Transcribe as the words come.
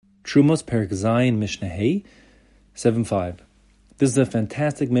Terumos Mishnah 7.5. This is a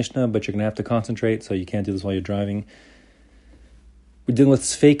fantastic Mishnah, but you're going to have to concentrate, so you can't do this while you're driving. We're dealing with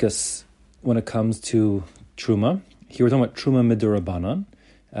Sfeikus when it comes to Truma. Here we're talking about Truma Midurabanan,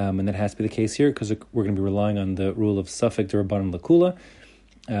 and that has to be the case here because we're going to be relying on the rule of Safek Durabanan Lakula,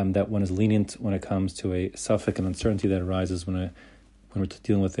 that one is lenient when it comes to a Safek and uncertainty that arises when we're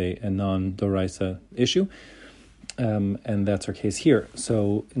dealing with a non-Doraisa issue. And that's our case here.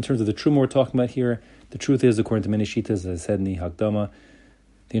 So in terms of the Truma we're talking about here, the truth is, according to many Shitas, as I said in the Hagdama,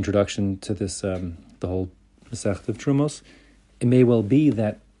 the introduction to this, the whole Masechet of Terumos, it may well be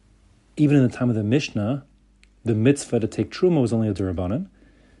that even in the time of the Mishnah, the mitzvah to take Truma was only a Durabanan,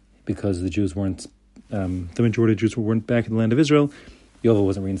 because the Jews weren't, the majority of Jews weren't back in the land of Israel, Yovel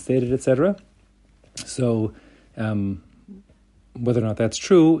wasn't reinstated, etc. So whether or not that's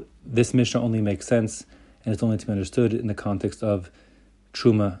true, this Mishnah only makes sense, and it's only to be understood in the context of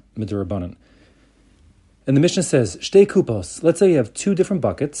Truma Midurabanan. And the Mishnah says, Shtei kupos, let's say you have two different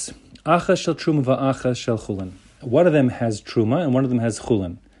buckets, Acha shel Truma va'acha shel Chulin. One of them has Truma and one of them has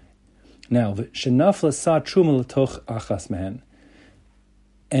Chulin. Now, Shenafla sa Truma l'toch achas mehen.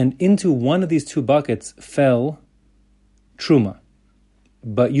 And into one of these two buckets fell Truma,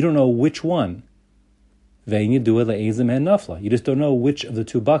 but you don't know which one. Vein yedua le'ezim mehen nafla. You just don't know which of the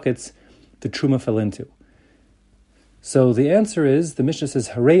two buckets the Truma fell into. So the answer is, the Mishnah says,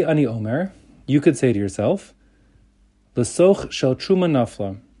 Harei ani omer. You could say to yourself, L'soch shel Truma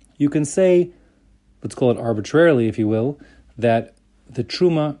nafla. You can say, let's call it arbitrarily, if you will, that the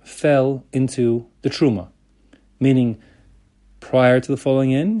Truma fell into the Truma. Meaning, prior to the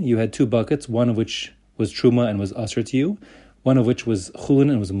falling in, you had two buckets, one of which was Truma and was usher to you, one of which was Chulin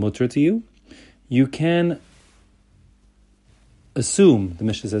and was mutter to you. You can assume, the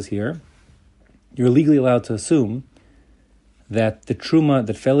Mishnah says here, you're legally allowed to assume that the Truma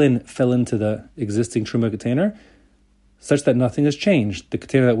that fell into the existing Truma container, such that nothing has changed. The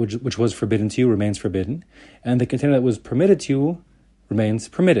container that which was forbidden to you remains forbidden, and the container that was permitted to you remains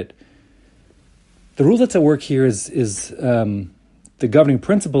permitted. The rule that's at work here is the governing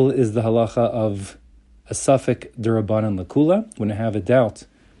principle is the halacha of a Safek Durabanan Lakula. When you have a doubt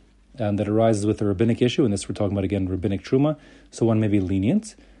that arises with a rabbinic issue, and this we're talking about again, rabbinic Truma, so one may be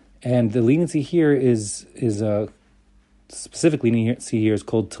lenient. And the leniency here is specific leniency here is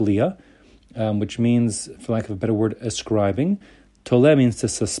called Taliyah, which means, for lack of a better word, ascribing. Toleh means to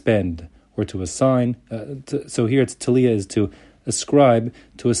suspend or to assign. So here it's Taliyah is to ascribe,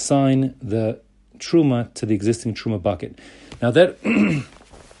 to assign the Truma to the existing Truma bucket. Now that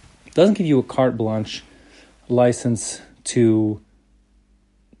doesn't give you a carte blanche license to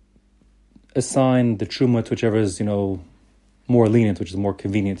assign the Truma to whichever is, more lenient, which is more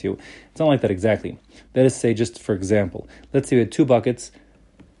convenient to you. It's not like that exactly. That is to say, just for example, let's say we had two buckets,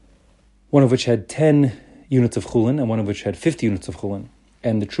 one of which had 10 units of Chulin and one of which had 50 units of Chulin,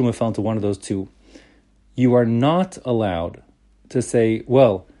 and the Truma fell into one of those two. You are not allowed to say,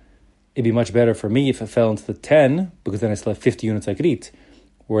 well, it'd be much better for me if it fell into the 10, because then I still have 50 units I could eat.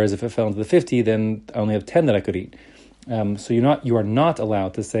 Whereas if it fell into the 50, then I only have 10 that I could eat. So you are not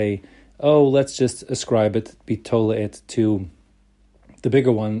allowed to say, oh, let's just ascribe it, bitola it to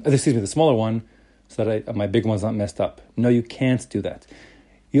the smaller one, so that my big one's not messed up. No, you can't do that.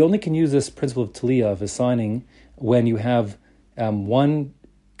 You only can use this principle of Taliyah, of assigning, when you have one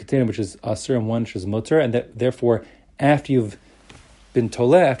container which is asur and one which is mutter, and therefore, after you've been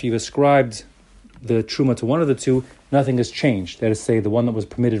toleh, after you've ascribed the Truma to one of the two, nothing has changed. That is to say, the one that was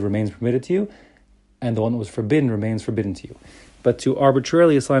permitted remains permitted to you, and the one that was forbidden remains forbidden to you. But to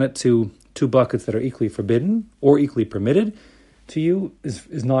arbitrarily assign it to two buckets that are equally forbidden or equally permitted to you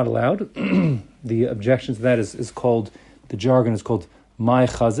is not allowed. The objection to that is called, the jargon is called my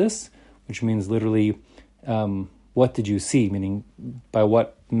chazis, which means literally, what did you see? Meaning, by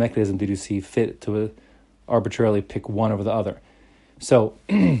what mechanism did you see fit to arbitrarily pick one over the other? So,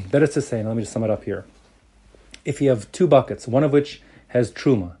 that is to say, and let me just sum it up here. If you have two buckets, one of which has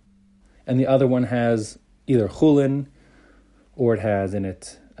Truma, and the other one has either Chulin, or it has in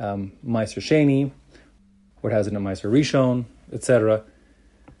it Meiser Sheni, or it has in it Meiser Rishon, etc.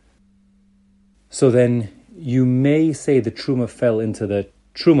 So then you may say the Truma fell into the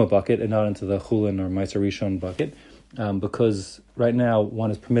Truma bucket and not into the Chulin or Meiser Rishon bucket, because right now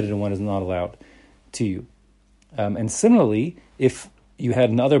one is permitted and one is not allowed to you. And similarly, if you had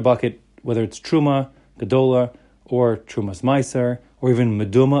another bucket, whether it's Truma, Gedola, or Trumas Meiser, or even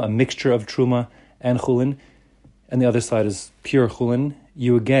Meduma, a mixture of Truma and Chulin, and the other side is pure Chulin,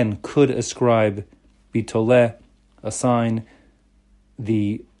 you again could ascribe bitoleh, assign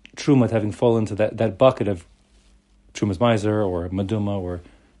the Truma to having fallen into that bucket of Trumas Meiser or Meduma or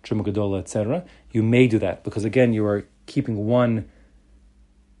Truma Gedola, etc., you may do that, because again, you are keeping one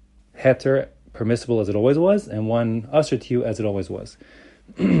heter permissible as it always was, and one usher to you as it always was.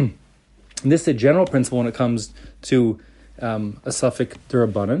 And this is a general principle when it comes to a suffix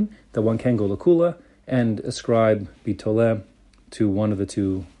durabanan, that one can go lakula and ascribe bitoleh to one of the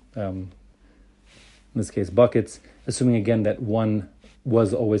two, in this case, buckets, assuming again that one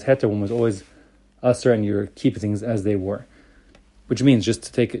was always heter, one was always usher, and you're keeping things as they were. Which means,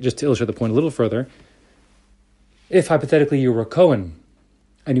 just to illustrate the point a little further, if hypothetically you were a Kohen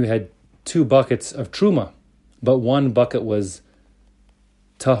and you had two buckets of truma, but one bucket was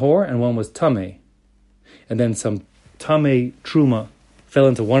tahor and one was tameh, and then some tameh truma fell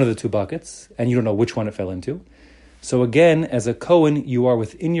into one of the two buckets, and you don't know which one it fell into. So again, as a Kohen, you are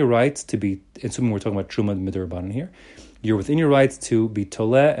within your rights to be, assuming we're talking about truma midurabanan here, you're within your rights to be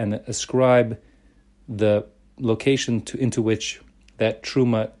toleh and ascribe the location into which that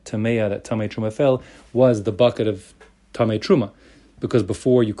truma tameya, that tameh truma fell, was the bucket of tameh truma, because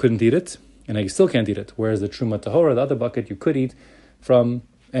before you couldn't eat it, and now you still can't eat it, whereas the truma tahora, the other bucket, you could eat from,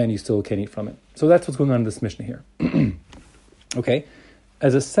 and you still can't eat from it. So that's what's going on in this Mishnah here. Okay,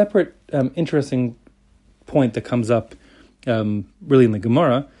 as a separate interesting point that comes up really in the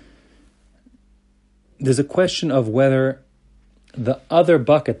Gemara, there's a question of whether the other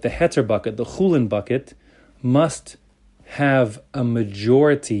bucket, the heter bucket, the chulin bucket, must have a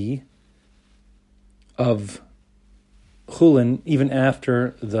majority of chulin even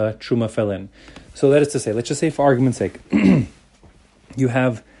after the truma fell in. So that is to say, let's just say for argument's sake, you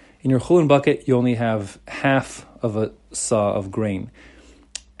have, in your chulin bucket, you only have half of a saw of grain.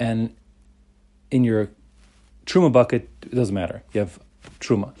 And in your truma bucket, it doesn't matter. You have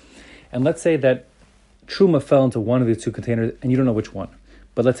truma. And let's say that truma fell into one of the two containers and you don't know which one.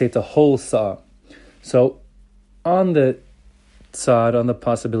 But let's say it's a whole saw. So on the side, on the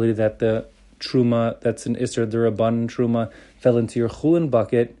possibility that the truma, that's an Isser Duraban truma, fell into your chulin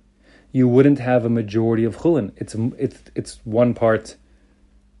bucket, you wouldn't have a majority of chulin. It's 1 part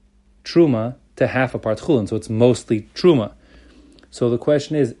truma to half a part chulin, so it's mostly truma. So the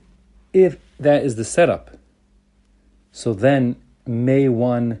question is, if that is the setup, so then may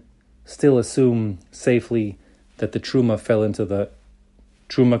one still assume safely that the truma fell into the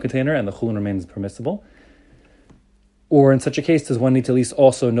truma container and the chulin remains permissible? Or in such a case, does one need to at least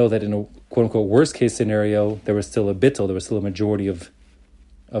also know that in a quote-unquote worst-case scenario, there was still a bittul, there was still a majority of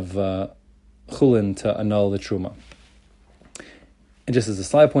chulin to annul the truma? And just as a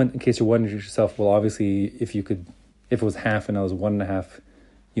side point, in case you're wondering to yourself, well, obviously, if it was half and it was 1.5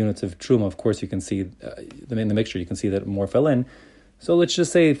 units of truma, of course you can see, in the mixture, you can see that more fell in. So let's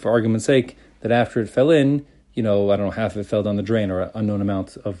just say, for argument's sake, that after it fell in, I don't know, half of it fell down the drain, or an unknown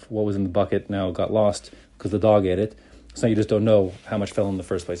amount of what was in the bucket now got lost because the dog ate it. So you just don't know how much fell in the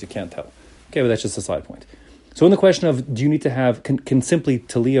first place. You can't tell. Okay, but that's just a side point. So in the question of, do you need to have, can simply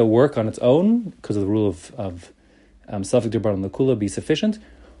Talia work on its own, because of the rule of Safek Dirbar and Lakula, be sufficient?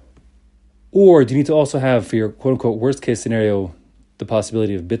 Or do you need to also have, for your quote-unquote worst-case scenario, the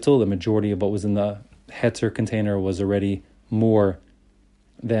possibility of bittul, the majority of what was in the heter container was already more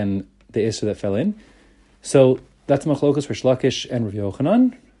than the Isser that fell in? So that's Machlokas Rish Lakish and Rabbi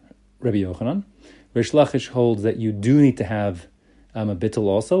Yochanan. Rish Lakish holds that you do need to have a bittul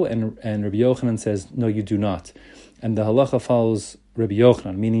also, and Rabbi Yochanan says, no, you do not. And the halacha follows Rabbi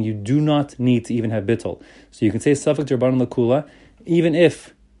Yochanan, meaning you do not need to even have bittul. So you can say Safek Dirban Lakula, even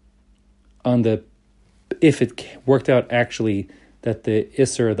if it worked out actually that the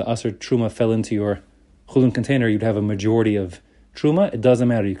Isser, the Asr Truma fell into your chulin container, you'd have a majority of Truma. It doesn't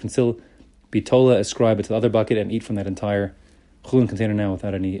matter. You can still bitola, ascribe it to the other bucket, and eat from that entire chulin container now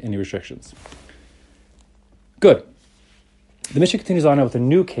without any restrictions. Good. The Mishnah continues on now with a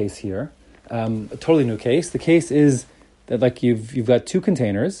new case here, a totally new case. The case is that you've got two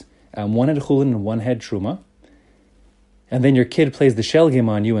containers, one had chulin and one had truma, and then your kid plays the shell game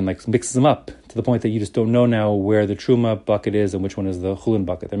on you and mixes them up to the point that you just don't know now where the truma bucket is and which one is the chulin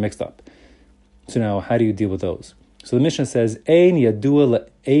bucket. They're mixed up. So now, how do you deal with those? So the Mishnah says, Ein yadua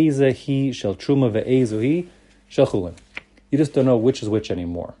le'eza hi shel truma ve'ezu hi shel chulin. You just don't know which is which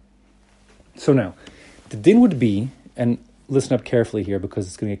anymore. So now, the din would be, and listen up carefully here because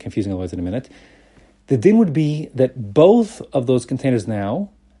it's going to get confusing otherwise in a minute. The din would be that both of those containers now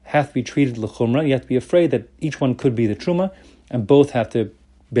have to be treated l'chumra. You have to be afraid that each one could be the truma, and both have to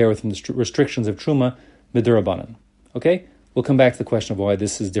bear with the restrictions of truma midurabanan. Okay? We'll come back to the question of why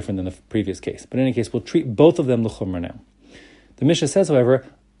this is different than the previous case. But in any case, we'll treat both of them l'chumra now. The Mishnah says, however,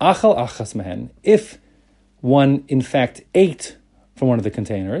 achal achas mehen, if one in fact ate from one of the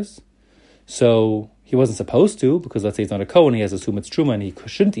containers, so He wasn't supposed to, because let's say he's not a Kohen, he has assumed it's Truma and he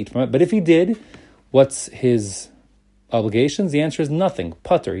shouldn't eat from it. But if he did, what's his obligations? The answer is nothing.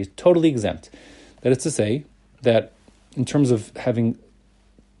 Putter. He's totally exempt. That is to say that in terms of having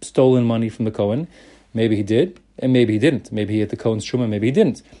stolen money from the Kohen, maybe he did and maybe he didn't. Maybe he ate the Kohen's Truma, maybe he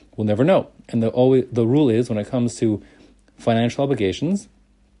didn't. We'll never know. And the rule is, when it comes to financial obligations,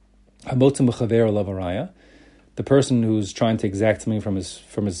 the person who's trying to exact something from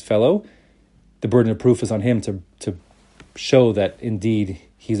his fellow, the burden of proof is on him to show that indeed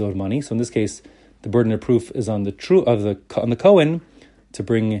he's owed money. So in this case, the burden of proof is on the Kohen to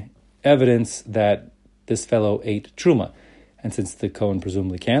bring evidence that this fellow ate truma. And since the Kohen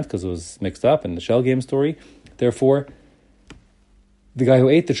presumably can't, because it was mixed up in the shell game story, therefore the guy who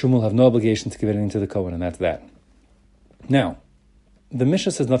ate the truma will have no obligation to give anything to the Kohen, and that's that. Now, the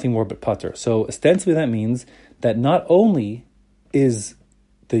Mishnah says nothing more but pater. So ostensibly that means that not only is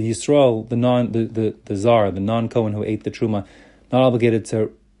the Yisrael, the Zar, the non-Kohen who ate the truma, not obligated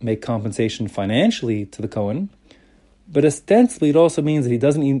to make compensation financially to the Kohen, but ostensibly it also means that he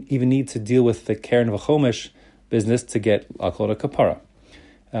doesn't even need to deal with the Keren V'chomesh business to get, I'll call it a kapara.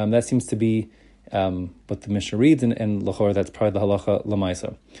 That seems to be what the Mishnah reads, and l'chor, that's probably the halacha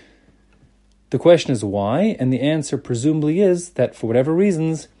l'maisa. The question is why, and the answer presumably is that for whatever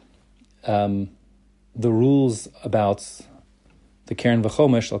reasons, the rules about the Keren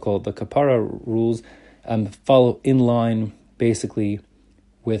V'chomesh, I'll call it the kapara rules, follow in line basically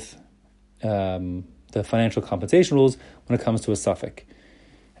with the financial compensation rules when it comes to a suffix.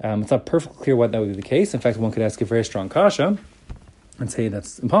 It's not perfectly clear why that would be the case. In fact, one could ask a very strong kasha and say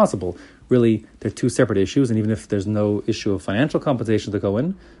that's impossible. Really, they're two separate issues, and even if there's no issue of financial compensation to go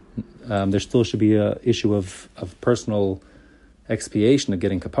in, there still should be an issue of personal expiation of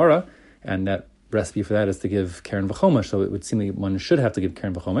getting kapara, and that recipe for that is to give Keren V'chomesh, so it would seem that one should have to give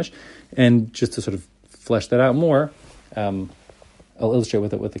Keren V'chomesh. And just to sort of flesh that out more, I'll illustrate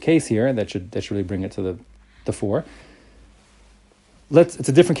with the case here that should really bring it to the fore. It's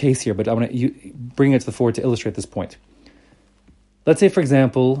a different case here, but I want to bring it to the fore to illustrate this point. Let's say, for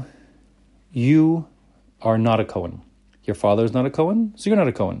example, you are not a Kohen. Your father is not a Kohen, so you're not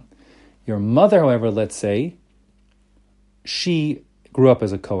a Kohen. Your mother, however, let's say, she grew up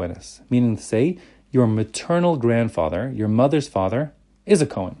as a Koheness, meaning to say your maternal grandfather, your mother's father, is a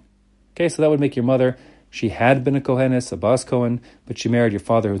Kohen. Okay, so that would make your mother, she had been a Koheness, a Bas Kohen, but she married your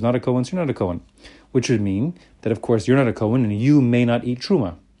father who's not a Kohen, so you're not a Kohen. Which would mean that, of course, you're not a Kohen and you may not eat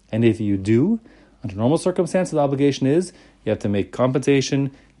Truma. And if you do, under normal circumstances, the obligation is you have to make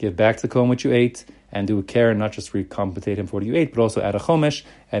compensation, give back to the Kohen what you ate, and do a care and not just recompensate him for what you ate, but also add a chomesh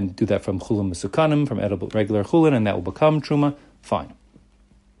and do that from chulin mesukanim, from edible regular chulin, and that will become Truma. Fine.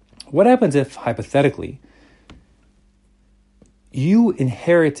 What happens if, hypothetically, you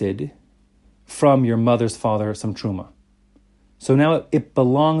inherited from your mother's father some Truma? So now it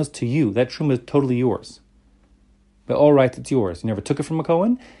belongs to you. That Truma is totally yours. By all rights, it's yours. You never took it from a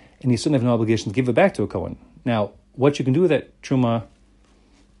Kohen, and you certainly have no obligation to give it back to a Kohen. Now, what you can do with that Truma,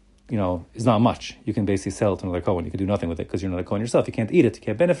 is not much. You can basically sell it to another Kohen. You can do nothing with it because you're not a Kohen yourself. You can't eat it. You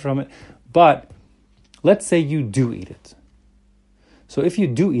can't benefit from it. But let's say you do eat it. So if you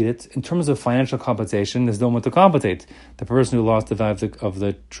do eat it, in terms of financial compensation, there's no one to compensate. The person who lost the value of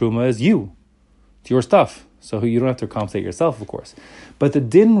the Truma is you. It's your stuff. So you don't have to compensate yourself, of course. But the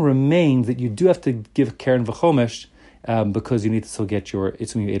din remains that you do have to give Keren V'chomesh because you need to still get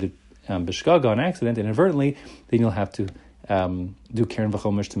it's when you ate it b'shgaga on accident, inadvertently, then you'll have to do Keren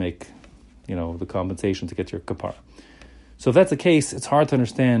V'chomesh to make, the compensation to get your kapara. So if that's the case, it's hard to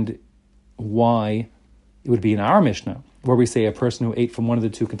understand why it would be in our Mishnah, where we say a person who ate from one of the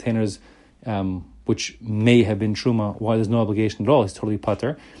two containers, which may have been Truma, why there's no obligation at all, he's totally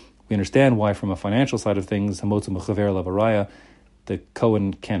pater. We understand why, from a financial side of things, the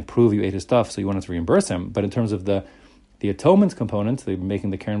Kohen can't prove you ate his stuff, so you wanted to reimburse him. But in terms of the atonement component,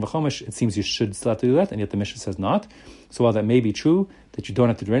 making the Keren V'chomesh, it seems you should still have to do that, and yet the Mishnah says not. So while that may be true, that you don't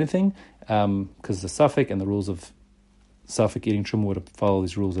have to do anything, because the suffix and the rules of suffix eating Truma would follow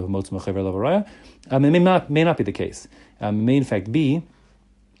these rules of Motzim Mechaver Lavaraya, it may not be the case. It may in fact be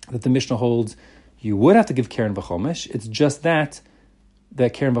that the Mishnah holds you would have to give Keren V'chomesh. It's just that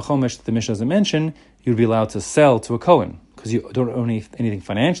Keren V'chomesh that the Mishnah doesn't mention, you'd be allowed to sell to a Kohen, because you don't own anything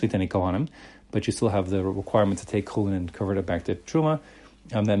financially to any Kohanim, but you still have the requirement to take chulin and convert it back to Truma.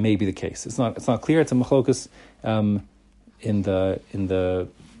 That may be the case. It's not clear. It's a machlokus in the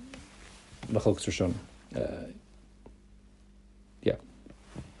machlokus Rishon. Yeah.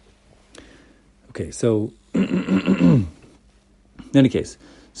 Okay. So in any case,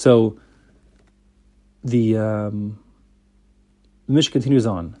 so the Mishnah continues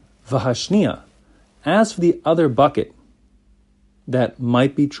on. V'hashniya, As for the other bucket that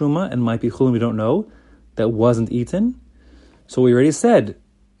might be truma and might be chulin, we don't know, that wasn't eaten, so we already said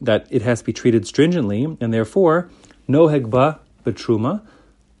that it has to be treated stringently, and therefore, no hegba but truma.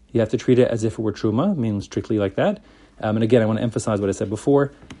 You have to treat it as if it were truma, meaning strictly like that. And again, I want to emphasize what I said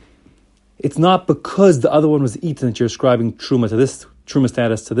before. It's not because the other one was eaten that you're ascribing truma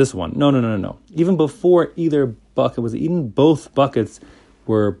status to this one. No. Even before either bucket was eaten, both buckets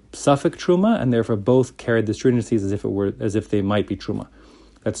were suffix truma, and therefore both carried the stringencies as if they might be truma.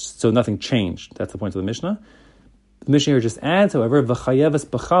 So nothing changed. That's the point of the Mishnah. The Mishnah here just adds, however, v'chayevas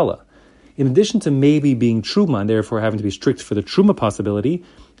b'chala. In addition to maybe being truma and therefore having to be strict for the truma possibility,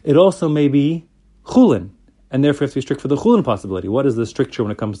 it also may be chulin, and therefore have to be strict for the chulin possibility. What is the stricture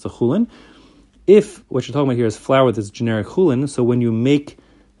when it comes to chulin? If what you're talking about here is flour that's generic chulin, so when you make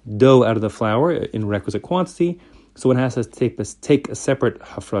dough out of the flour in requisite quantity, so one has to take a separate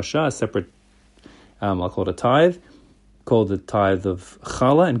hafrasha, a separate, I'll call it a tithe, called the tithe of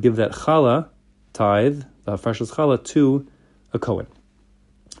challah, and give that challah tithe, the hafrashas challah, to a kohen.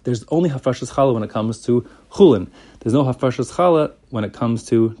 There's only hafrashas challah when it comes to chulin. There's no hafrashas challah when it comes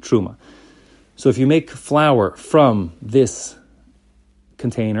to truma. So if you make flour from this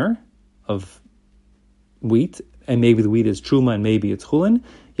container of wheat, and maybe the wheat is truma and maybe it's chulin,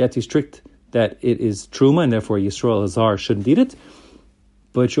 you have to be strict that it is truma and therefore Yisrael Azar shouldn't eat it.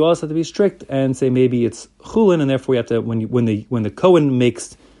 But you also have to be strict and say maybe it's chulin, and therefore you have to, when the kohen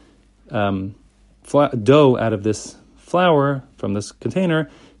makes dough out of this flour from this container,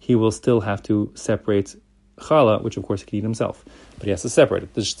 he will still have to separate challah, which of course he can eat himself, but he has to separate it.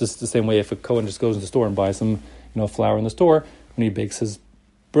 It's just the same way if a kohen just goes to the store and buys some flour in the store, when he bakes his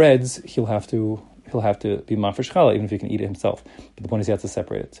breads, he'll have to be mafresh challah, even if he can eat it himself. But the point is he has to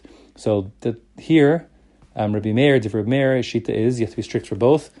separate it. So here, Rabbi Meir, different Meir, Shita is you have to be strict for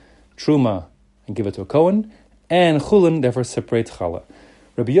both truma and give it to a kohen, and chulin, therefore separate challah.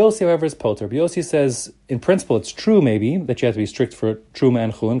 Rabbi Yossi, however, is poter. Rabbi Yossi says, in principle, it's true maybe that you have to be strict for truma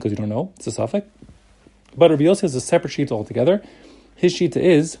and chulin because you don't know, it's a suffix. But Rabbi Yossi has a separate shita altogether. His shita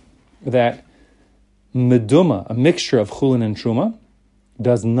is that meduma, a mixture of chulin and truma,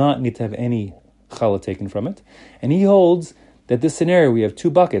 does not need to have any challah taken from it. And he holds that this scenario, we have two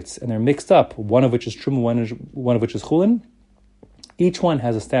buckets and they're mixed up, one of which is truma, one of which is chulin. Each one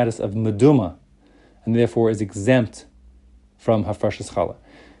has a status of meduma and therefore is exempt from hafrashas challah.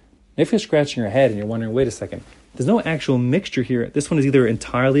 If you're scratching your head and you're wondering, wait a second, there's no actual mixture here. This one is either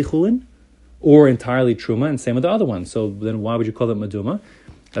entirely chulin or entirely truma, and same with the other one. So then why would you call it meduma?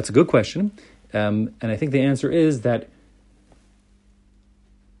 That's a good question. And I think the answer is that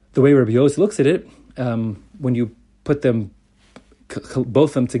the way Rabbi Yossi looks at it, when you put them,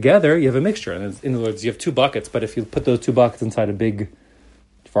 both of them together, you have a mixture. And in other words, you have two buckets, but if you put those two buckets inside a big,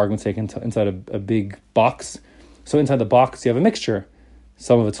 for argument's sake, inside a big box, so inside the box you have a mixture.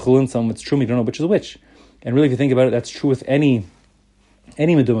 Some of it's chulin, some of it's truma, you don't know which is which. And really, if you think about it, that's true with any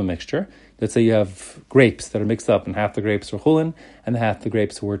meduma mixture. Let's say you have grapes that are mixed up, and half the grapes are chulin, and half the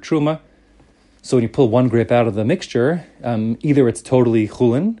grapes were truma. So when you pull one grape out of the mixture, either it's totally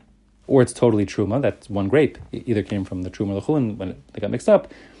chulin, or it's totally truma. That's one grape. It either came from the truma or the chulin when they got mixed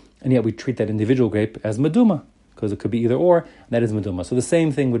up, and yet we treat that individual grape as meduma, because it could be either or, and that is meduma. So the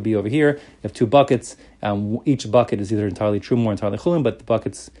same thing would be over here. You have two buckets. Each bucket is either entirely truma or entirely chulin, but the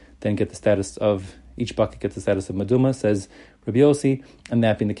buckets then get the status of, each bucket gets the status of meduma, says Rabbi Yossi, and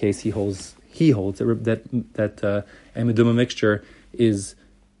that being the case, he holds that a meduma mixture is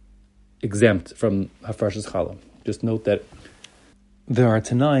exempt from hafrashas challah. Just note that there are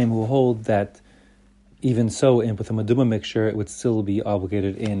Tanaim who hold that even so, with a meduma mixture, it would still be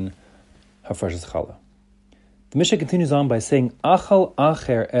obligated in hafrashas challah. The Mishnah continues on by saying, Achal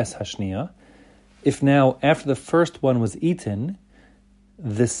acher es hashniya. If now, after the first one was eaten,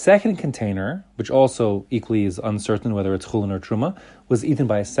 the second container, which also equally is uncertain whether it's chulin or truma, was eaten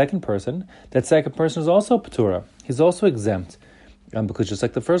by a second person, that second person is also patura. He's also exempt. Because just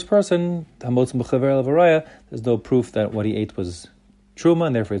like the first person, there's no proof that what he ate was truma,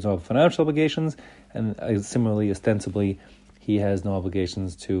 and therefore he has no financial obligations, and similarly, ostensibly, he has no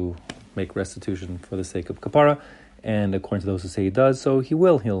obligations to make restitution for the sake of kapara, and according to those who say he does, so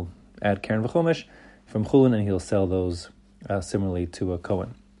he'll add keren v'chomesh from chulin, and he'll sell those similarly to a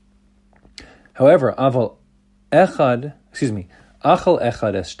kohen. However, achal echad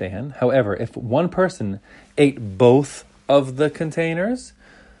es shtehen. However, if one person ate both of the containers,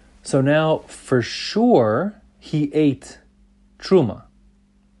 so now for sure he ate truma,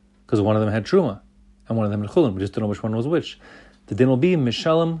 because one of them had truma and one of them had chulin. We just don't know which one was which. The din will be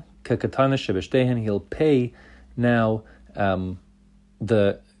mishalem kekatana shebeshtehen. He'll pay now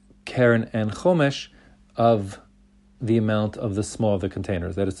the keren and chomesh of the amount of the smaller the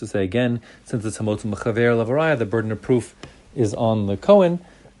containers. That is to say, again, since it's hamotz mechaver lavaraya, the burden of proof is on the Kohen,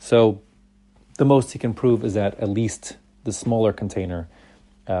 so the most he can prove is that at least the smaller container,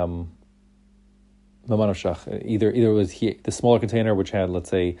 either it was the smaller container which had, let's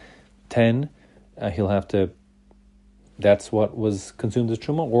say, 10, he'll have to, that's what was consumed as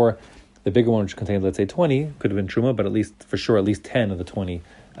truma, or the bigger one which contained, let's say, 20, could have been truma, but at least 10 of the 20,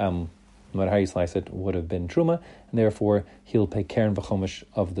 no matter how you slice it, would have been truma, and therefore he'll pay keren v'chomish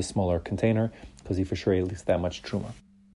of the smaller container, because he for sure ate at least that much truma.